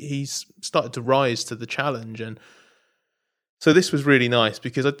 He's started to rise to the challenge, and so this was really nice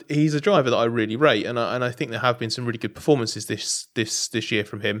because he's a driver that I really rate, and I think there have been some really good performances this year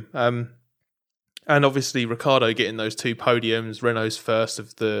from him. And obviously Ricciardo getting those 2 podiums, Renault's first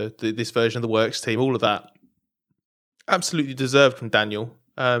of this version of the works team, all of that absolutely deserved from Daniel.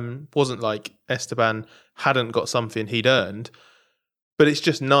 Wasn't like Esteban hadn't got something he'd earned. But it's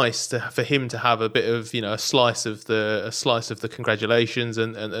just nice for him to have a bit of, a slice of the congratulations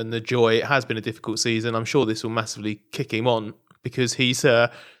and the joy. It has been a difficult season. I'm sure this will massively kick him on because he's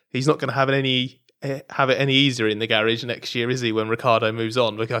not going to have it any easier in the garage next year, is he? When Ricciardo moves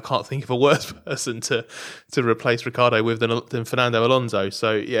on, I can't think of a worse person to replace Ricciardo with than Fernando Alonso.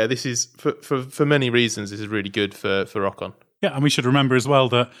 So yeah, this is for many reasons. This is really good for Ocon. Yeah, and we should remember as well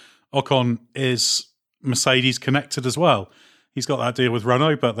that Ocon is Mercedes connected as well. He's got that deal with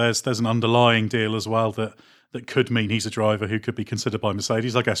Renault, but there's an underlying deal as well that could mean he's a driver who could be considered by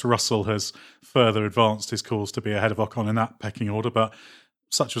Mercedes. I guess Russell has further advanced his cause to be ahead of Ocon in that pecking order, but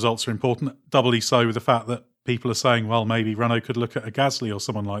such results are important. Doubly so with the fact that people are saying, well, maybe Renault could look at a Gasly or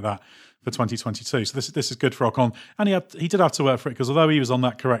someone like that for 2022. So this is good for Ocon. And he did have to work for it because although he was on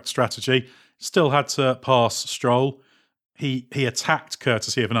that correct strategy, still had to pass Stroll. He attacked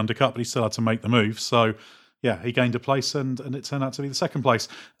courtesy of an undercut, but he still had to make the move. So yeah, he gained a place and it turned out to be the second place.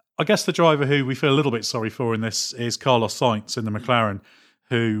 I guess the driver who we feel a little bit sorry for in this is Carlos Sainz in the McLaren,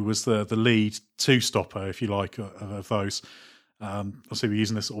 who was the lead two-stopper, if you like, of those. Obviously, we're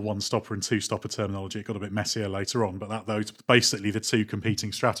using this sort of one-stopper and two-stopper terminology. It got a bit messier later on, but those basically the 2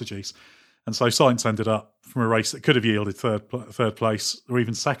 competing strategies. And so Sainz ended up from a race that could have yielded third place, or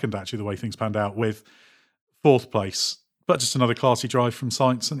even second, actually, the way things panned out, with 4th place. But just another classy drive from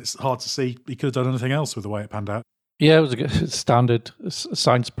Sainz, and it's hard to see he could have done anything else with the way it panned out. Yeah, it was a good standard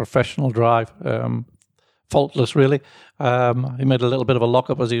Sainz professional drive. Faultless, really. He made a little bit of a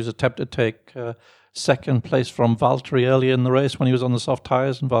lock-up as he was attempting to take second place from Valtteri earlier in the race when he was on the soft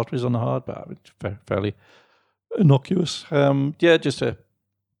tyres and Valtteri's on the hard, but fairly innocuous. Just a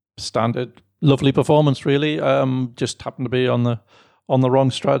standard, lovely performance, really. Just happened to be on the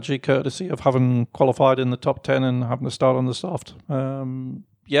wrong strategy, courtesy of having qualified in the top 10 and having to start on the soft.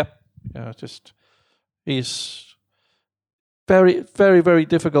 He's very, very, very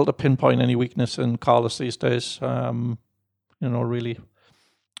difficult to pinpoint any weakness in Carlos these days. Really,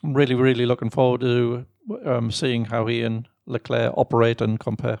 really, really looking forward to seeing how he and Leclerc operate and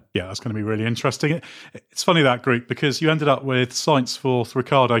compare. Yeah, that's going to be really interesting. It's funny, that group, because you ended up with Sainz 4th,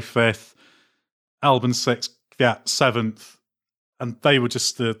 Ricciardo 5th, Albon 6th, Kvyat 7th, and they were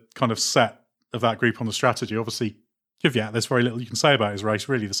just the kind of set of that group on the strategy. Obviously, Kvyat, there's very little you can say about his race,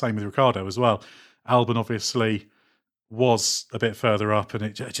 really. The same with Ricciardo as well. Albon obviously was a bit further up and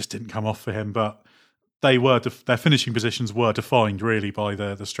it just didn't come off for him, but their finishing positions were defined really by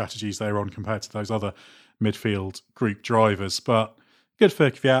the strategies they were on compared to those other midfield group drivers. But good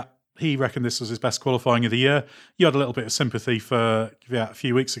for Kvyat. He reckoned this was his best qualifying of the year. You had a little bit of sympathy for Kvyat a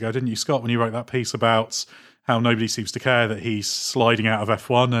few weeks ago, didn't you, Scott, when you wrote that piece about how nobody seems to care that he's sliding out of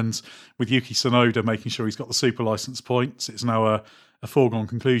F1, and with Yuki Tsunoda making sure he's got the super license points, it's now a foregone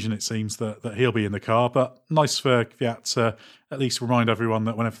conclusion, it seems, that he'll be in the car. But nice for Kvyat to at least remind everyone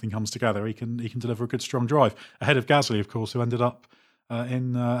that when everything comes together, he can deliver a good, strong drive. Ahead of Gasly, of course, who ended up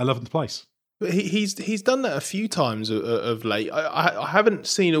in 11th place. But he's done that a few times of late. I haven't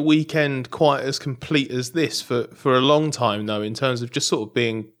seen a weekend quite as complete as this for a long time, though, in terms of just sort of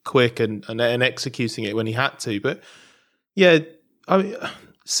being quick and executing it when he had to. But yeah, I mean,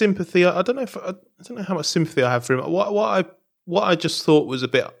 sympathy. I don't know how much sympathy I have for him. What I just thought was a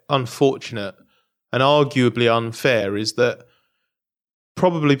bit unfortunate and arguably unfair is that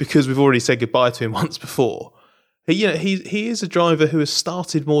probably because we've already said goodbye to him once before. He is a driver who has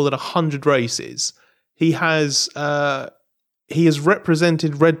started more than 100 races. He has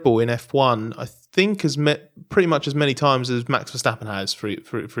represented Red Bull in F1, I think, pretty much as many times as Max Verstappen has,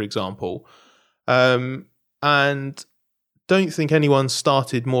 for example. And don't think anyone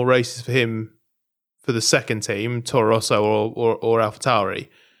started more races for him for the second team, Toro Rosso or AlphaTauri.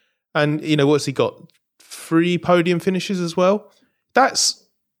 And what's he got? 3 podium finishes as well. That's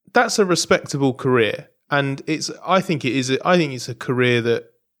that's a respectable career, and I think it's a career that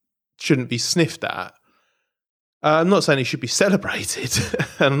shouldn't be sniffed at. I'm not saying he should be celebrated,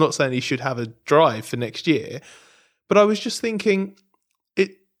 and I'm not saying he should have a drive for next year. But I was just thinking,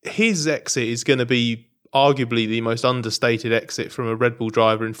 his exit is going to be arguably the most understated exit from a Red Bull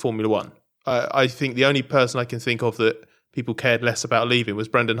driver in Formula One. I think the only person I can think of that people cared less about leaving was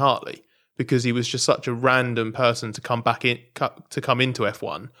Brendan Hartley, because he was just such a random person to come into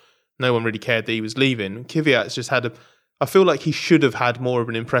F1. No one really cared that he was leaving. Kvyat's just I feel like he should have had more of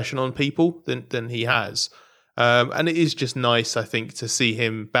an impression on people than he has. And it is just nice, I think, to see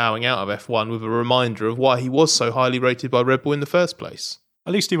him bowing out of F1 with a reminder of why he was so highly rated by Red Bull in the first place.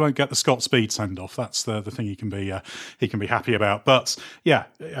 At least he won't get the Scott Speed send-off. That's the thing he can be happy about. But yeah,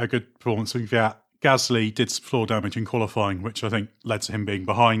 a good performance from Kvyat. Gasly did some floor damage in qualifying, which I think led to him being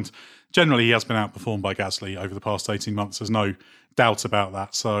behind. Generally, he has been outperformed by Gasly over the past 18 months. There's no doubt about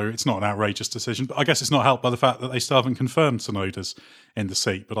that. So it's not an outrageous decision. But I guess it's not helped by the fact that they still haven't confirmed Tsunoda's in the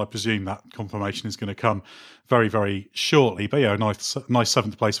seat. But I presume that confirmation is going to come very, very shortly. But yeah, a nice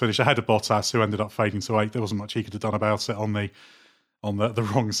seventh place finish ahead of Bottas, who ended up fading to 8th. There wasn't much he could have done about it on the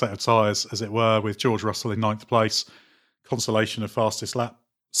wrong set of tyres, as it were, with George Russell in 9th place. Consolation of fastest lap.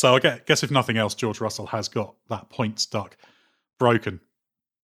 So I guess if nothing else, George Russell has got that points duck broken.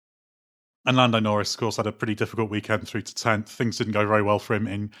 And Lando Norris, of course, had a pretty difficult weekend through to 10th. Things didn't go very well for him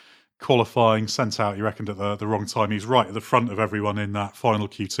in qualifying. Sent out, he reckoned, at the wrong time. He was right at the front of everyone in that final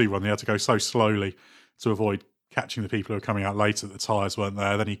Q2 run. They had to go so slowly to avoid catching the people who were coming out late that the tyres weren't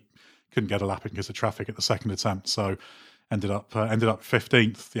there. Then he couldn't get a lap in because of traffic at the second attempt. So ended up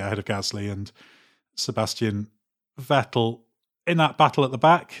 15th, ahead of Gasly and Sebastian Vettel. In that battle at the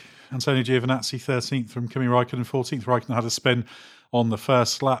back, Antonio Giovinazzi 13th from Kimi Raikkonen 14th. Raikkonen had a spin on the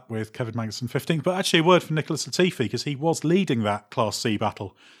first lap with Kevin Magnussen 15th. But actually a word from Nicholas Latifi, because he was leading that Class C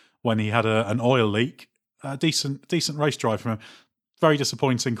battle when he had an oil leak. Decent race drive from him. Very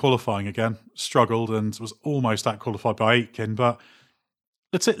disappointing qualifying again. Struggled and was almost out-qualified by Aitken. But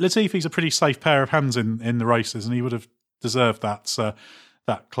Latifi's a pretty safe pair of hands in the races, and he would have deserved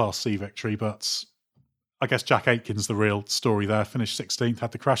that Class C victory. But I guess Jack Aitken's the real story there. Finished 16th,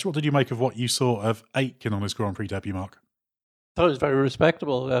 had the crash. What did you make of what you saw of Aitken on his Grand Prix debut, Mark? I thought it was very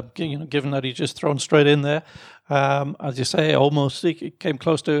respectable, given that he's just thrown straight in there. As you say, almost he came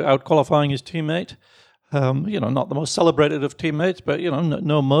close to out-qualifying his teammate. Not the most celebrated of teammates, but,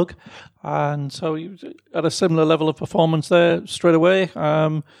 no mug. And so he was at a similar level of performance there straight away.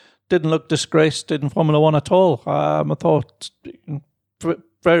 Didn't look disgraced in Formula One at all. I thought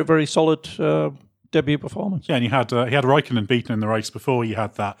very, very solid debut performance. Yeah, and he had Raikkonen beaten in the race before he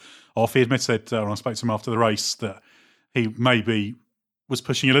had that off. He admitted when I spoke to him after the race that he maybe was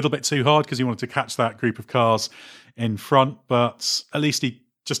pushing a little bit too hard because he wanted to catch that group of cars in front, but at least he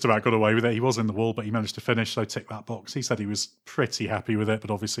just about got away with it. He was in the wall, but he managed to finish, so tick that box. He said he was pretty happy with it,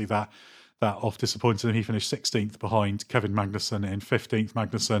 but obviously that off disappointed him. He finished 16th behind Kevin Magnussen in 15th.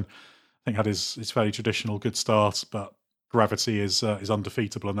 Magnussen, I think, had his fairly traditional good start, but gravity is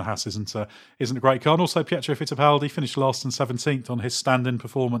undefeatable, and the Haas isn't a great car. And also Pietro Fittipaldi finished last and 17th on his stand-in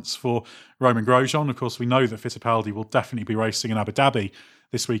performance for Romain Grosjean. Of course, we know that Fittipaldi will definitely be racing in Abu Dhabi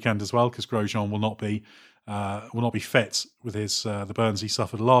this weekend as well, because Grosjean will not be fit with the burns he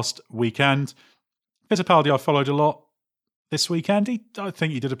suffered last weekend. Fittipaldi I followed a lot this weekend. I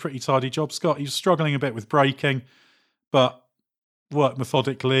think he did a pretty tidy job, Scott. He was struggling a bit with braking, but worked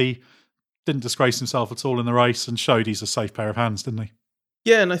methodically. Didn't disgrace himself at all in the race, and showed he's a safe pair of hands, didn't he?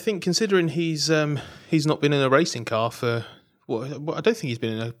 Yeah, and I think considering he's not been in a racing car for I don't think he's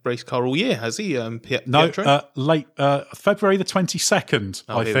been in a race car all year, has he? Pietro? No, late February the 22nd,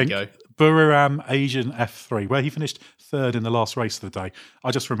 I think. We go. Buriram Asian F3, where he finished third in the last race of the day. I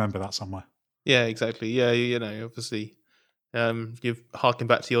just remember that somewhere. Yeah, exactly. Yeah, obviously, you've harkened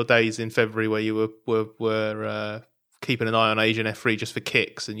back to your days in February where you were keeping an eye on Asian F3 just for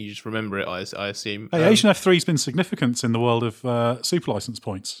kicks, and you just remember it, I assume. Hey, Asian F3's been significant in the world of super license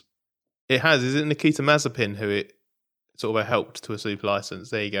points. It has. Is it Nikita Mazepin who it sort of helped to a super license?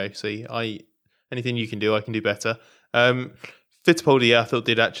 There you go. See, anything you can do, I can do better. Fittipaldi, I thought,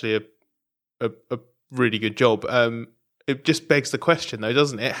 did actually a really good job. It just begs the question, though,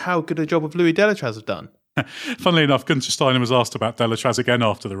 doesn't it? How good a job of Louis Delatraz have done? Funnily enough, Gunther Steiner was asked about Delatraz again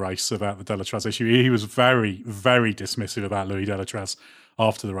after the race, about the Delatraz issue. He was very, very dismissive about Louis Delatraz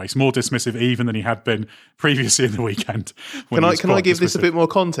after the race. More dismissive even than he had been previously in the weekend. Can I give this a bit more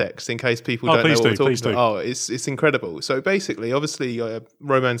context in case people don't know what we're talking about? Oh, it's incredible. So basically, obviously,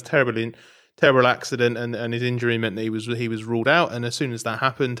 Romain's terrible accident and his injury meant that he was ruled out. And as soon as that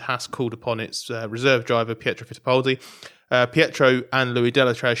happened, Haas called upon its reserve driver, Pietro Fittipaldi. Pietro and Louis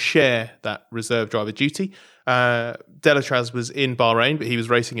Delatraz share that reserve driver duty. Delatraz was in Bahrain, but he was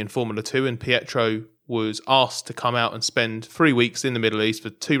racing in Formula 2, and Pietro was asked to come out and spend 3 weeks in the Middle East for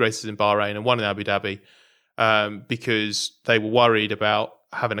 2 races in Bahrain and 1 in Abu Dhabi, because they were worried about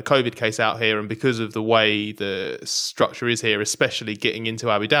having a COVID case out here, and because of the way the structure is here, especially getting into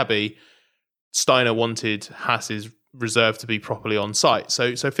Abu Dhabi, Steiner wanted Haas's reserve to be properly on site.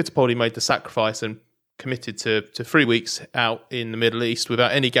 So Fittipaldi made the sacrifice and committed to 3 weeks out in the Middle East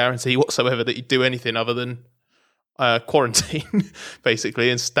without any guarantee whatsoever that he'd do anything other than quarantine, basically,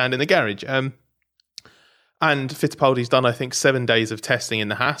 and stand in the garage. And Fittipaldi's done, I think, 7 days of testing in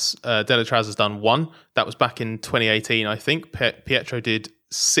the Haas. Delatraz has done 1. That was back in 2018, I think. Pietro did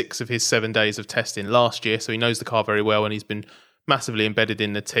 6 of his 7 days of testing last year, so he knows the car very well, and he's been massively embedded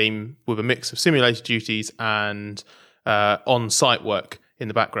in the team with a mix of simulator duties and on-site work in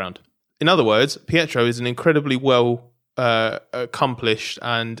the background. In other words, Pietro is an incredibly well accomplished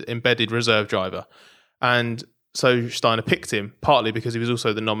and embedded reserve driver. And so Steiner picked him, partly because he was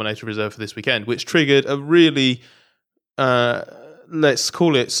also the nominated reserve for this weekend, which triggered a really, let's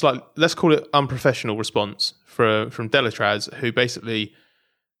call it unprofessional response from Delatraz, who basically,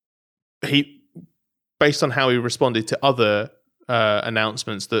 based on how he responded to other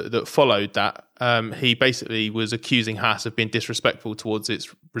announcements that followed that, he basically was accusing Haas of being disrespectful towards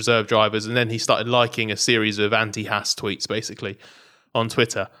its reserve drivers, and then he started liking a series of anti-Haas tweets, basically, on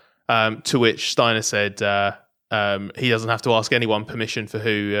Twitter, to which Steiner said he doesn't have to ask anyone permission for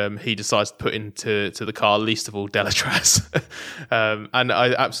who he decides to put into the car, least of all Delatraz. And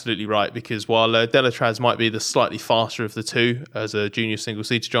absolutely right, because while Delatraz might be the slightly faster of the two as a junior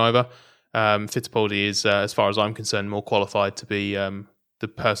single-seater driver, Fittipaldi is, as far as I'm concerned, more qualified to be the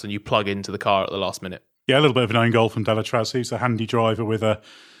person you plug into the car at the last minute. Yeah, a little bit of an own goal from Delatraz, who's a handy driver with a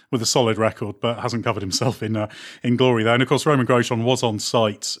solid record, but hasn't covered himself in glory there. And of course, Roman Grosjean was on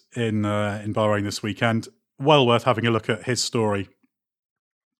site in Bahrain this weekend. Well worth having a look at his story.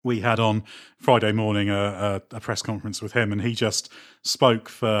 We had on Friday morning a press conference with him, and he just spoke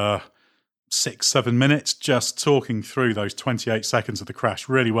for 6-7 minutes, just talking through those 28 seconds of the crash.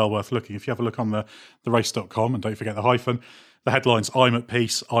 Really well worth looking. If you have a look on the race.com, and don't forget the hyphen, the headline's "I'm at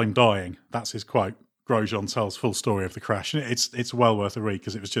peace, I'm dying." That's his quote. Grosjean tells full story of the crash. And it's well worth a read,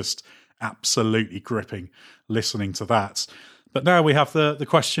 because it was just absolutely gripping listening to that. But now we have the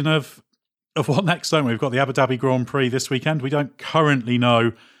question of what next, don't we? We've got the Abu Dhabi Grand Prix this weekend. We don't currently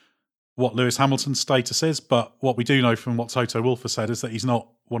know what Lewis Hamilton's status is, but what we do know from what Toto Wolff has said is that he's not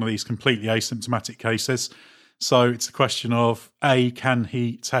one of these completely asymptomatic cases. So it's a question of A, can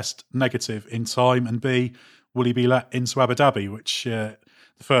he test negative in time, and B, will he be let into Abu Dhabi, which the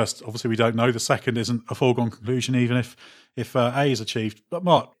first, obviously we don't know. The second isn't a foregone conclusion, even if A is achieved. But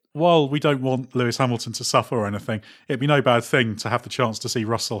Mark, while we don't want Lewis Hamilton to suffer or anything, it'd be no bad thing to have the chance to see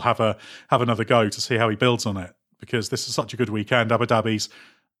Russell have another go to see how he builds on it, because this is such a good weekend. Abu Dhabi's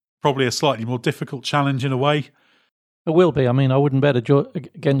probably a slightly more difficult challenge in a way. It will be. I mean, I wouldn't bet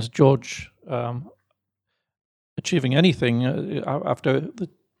against George achieving anything after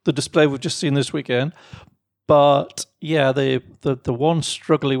the display we've just seen this weekend. But yeah, the one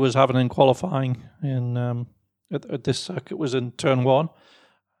struggle he was having in qualifying at this circuit was in turn 1,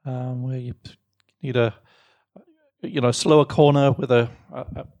 where you need a slower corner with a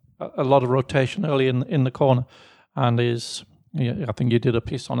lot of rotation early in the corner, and I think you did a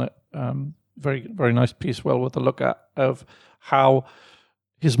piece on it, very very nice piece, well worth a look at, of how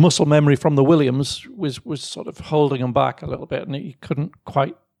his muscle memory from the Williams was sort of holding him back a little bit, and he couldn't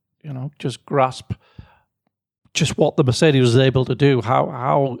quite just grasp just what the Mercedes was able to do,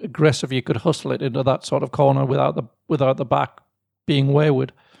 how aggressive you could hustle it into that sort of corner without the back being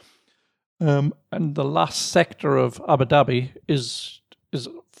wayward. And the last sector of Abu Dhabi is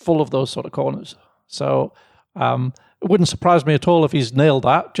full of those sort of corners. So it wouldn't surprise me at all if he's nailed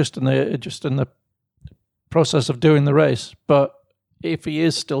that just in the process of doing the race. But if he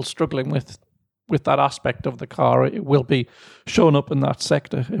is still struggling with that aspect of the car, it will be shown up in that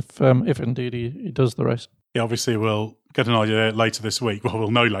sector if indeed he does the race. Yeah, obviously we'll get an idea later this week. Well, we'll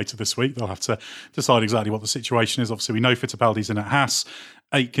know later this week. They'll have to decide exactly what the situation is. Obviously, we know Fittipaldi's in at Haas.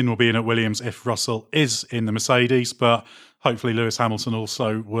 Aitken will be in at Williams if Russell is in the Mercedes, but hopefully Lewis Hamilton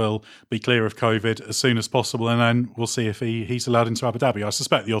also will be clear of COVID as soon as possible, and then we'll see if he's allowed into Abu Dhabi. I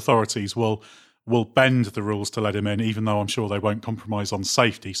suspect the authorities will bend the rules to let him in, even though I'm sure they won't compromise on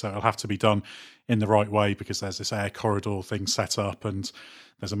safety. So it'll have to be done in the right way, because there's this air corridor thing set up, and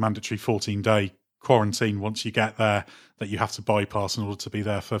there's a mandatory 14-day quarantine once you get there that you have to bypass in order to be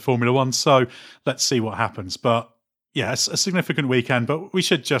there for Formula One. So let's see what happens. But yeah, it's a significant weekend, but we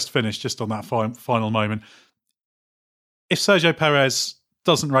should just finish just on that final moment. if Sergio Perez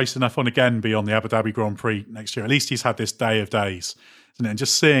doesn't race enough on again beyond the Abu Dhabi Grand Prix next year, at least he's had this day of days, isn't it? And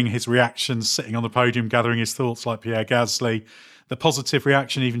just seeing his reactions, sitting on the podium, gathering his thoughts like Pierre Gasly, the positive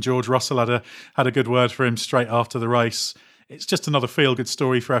reaction, even George Russell had a good word for him straight after the race. It's just another feel-good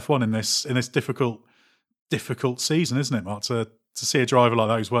story for F1 in this difficult season, isn't it, Mark? To see a driver like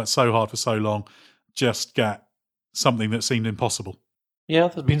that who's worked so hard for so long just get something that seemed impossible. Yeah,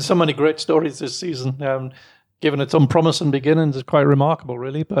 there's been so many great stories this season. Given its unpromising beginnings, it's quite remarkable,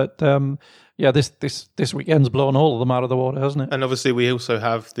 really. But this weekend's blown all of them out of the water, hasn't it? And obviously, we also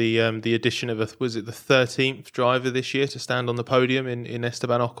have the addition of the 13th driver this year to stand on the podium in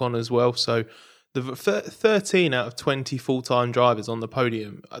Esteban Ocon as well. So the 13 out of 20 full-time drivers on the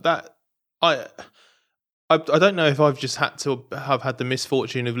podium. That I don't know if I've just had the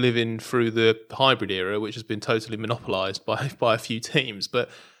misfortune of living through the hybrid era, which has been totally monopolised by a few teams, but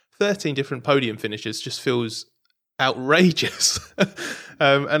 13 different podium finishes just feels outrageous.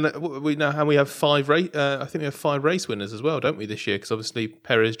 And we have 5 race. I think we have 5 race winners as well, don't we, this year? Because obviously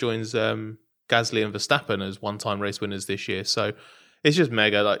Perez joins Gasly and Verstappen as one-time race winners this year. So it's just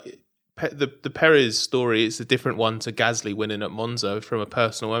mega. Like the Perez story, it's a different one to Gasly winning at Monza from a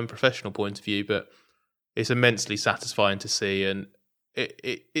personal and professional point of view, but it's immensely satisfying to see, and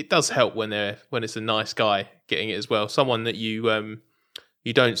it does help when it's a nice guy getting it as well. Someone that you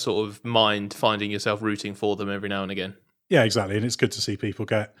don't sort of mind finding yourself rooting for them every now and again. Yeah, exactly. And it's good to see people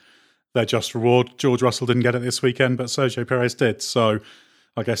get their just reward. George Russell didn't get it this weekend, but Sergio Perez did. So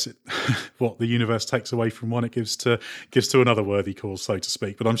I guess what the universe takes away from one, it gives to another worthy cause, so to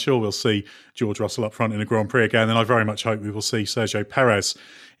speak. But I'm sure we'll see George Russell up front in a Grand Prix again, and I very much hope we will see Sergio Perez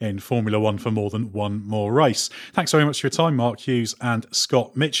in Formula One for more than one more race. Thanks very much for your time, Mark Hughes and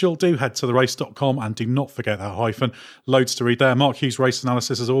Scott Mitchell. Do head to therace.com and do not forget that hyphen. Loads to read there. Mark Hughes Race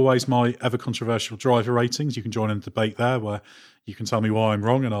Analysis, as always, my ever-controversial driver ratings. You can join in the debate there where you can tell me why I'm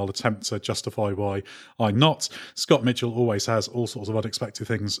wrong and I'll attempt to justify why I'm not. Scott Mitchell always has all sorts of unexpected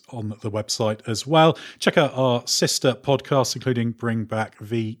things on the website as well. Check out our sister podcasts, including Bring Back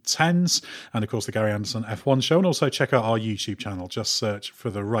V10s and, of course, the Gary Anderson F1 show. And also check out our YouTube channel. Just search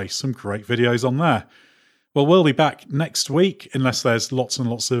for The Race. Some great videos on there. Well, we'll be back next week, unless there's lots and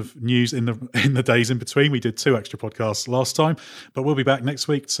lots of news in the days in between. We did 2 extra podcasts last time, but we'll be back next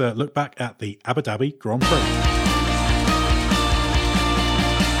week to look back at the Abu Dhabi Grand Prix.